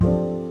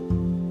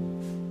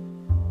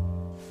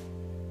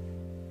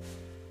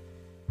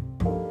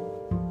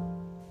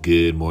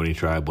Good morning,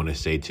 tribe. I want to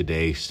say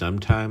today,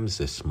 sometimes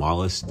the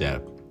smallest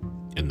step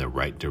in the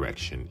right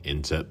direction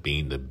ends up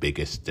being the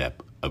biggest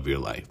step of your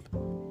life.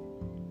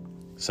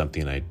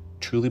 Something I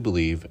truly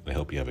believe, and I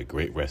hope you have a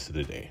great rest of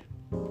the day.